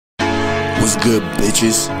What's good,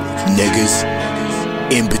 bitches, niggas,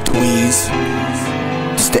 in-betweens?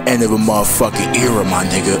 It's the end of a motherfucking era, my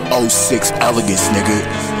nigga. 06 elegance, nigga.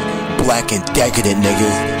 Black and decadent, nigga.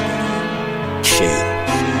 Shit.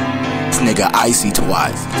 This nigga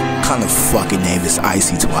ICYTWAT. What kind of fucking name is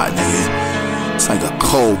ICYTWAT, nigga? It's like a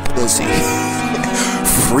cold pussy.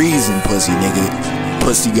 Freezing pussy, nigga.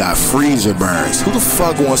 Pussy got freezer burns. Who the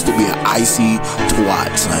fuck wants to be an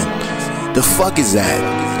ICYTWAT, son? The fuck is that?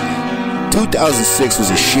 2006 was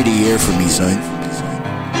a shitty year for me, son.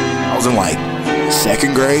 I was in like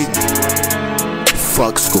 2nd grade.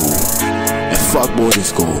 Fuck school. And fuck boarding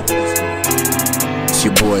school. It's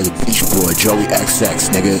your boy, the beach boy, Joeyxx,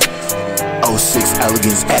 nigga. 06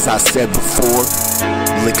 elegance, as I said before.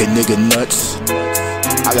 Lick a nigga nuts.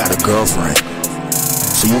 I got a girlfriend,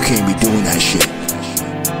 so you can't be doing that shit.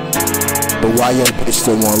 But why your bitch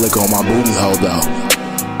still wanna lick on my booty hole though?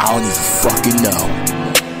 I don't even fucking know.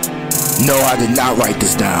 No, I did not write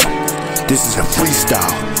this down. This is a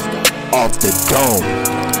freestyle off the dome.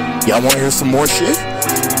 Y'all wanna hear some more shit?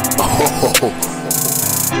 Oh,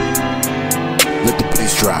 let the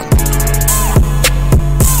bass drop.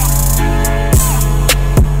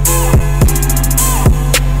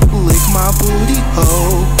 Lick my booty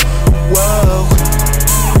hole, whoa.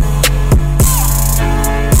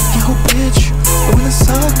 Yo bitch, wanna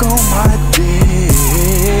suck on my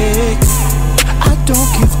dick. I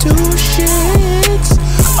don't give two shits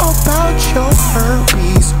about your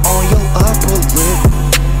herpes on your upper lip.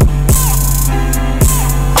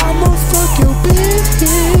 I'ma fuck your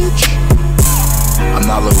bitch. I'm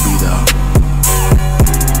not Lil B though.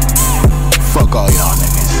 Fuck all y'all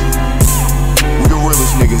niggas. We the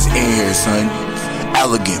realest niggas in here, son.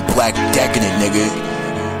 Elegant, black, decadent, nigga.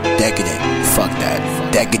 Decadent, fuck that.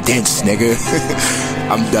 Decadence, nigga.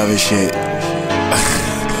 I'm dumb as shit.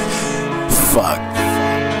 Fuck.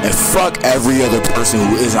 And fuck every other person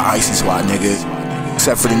who is an ICYTWAT, nigga.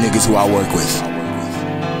 Except for the niggas who I work with.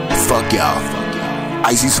 Fuck y'all.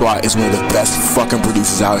 ICYTWAT is one of the best fucking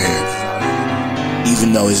producers out here.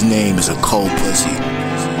 Even though his name is a cold pussy.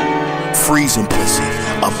 Freezing pussy.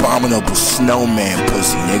 Abominable snowman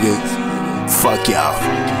pussy, nigga. Fuck y'all.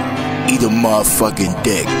 Eat a motherfucking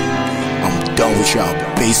dick. I'm done with y'all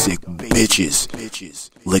basic bitches.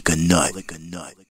 Lick a nut.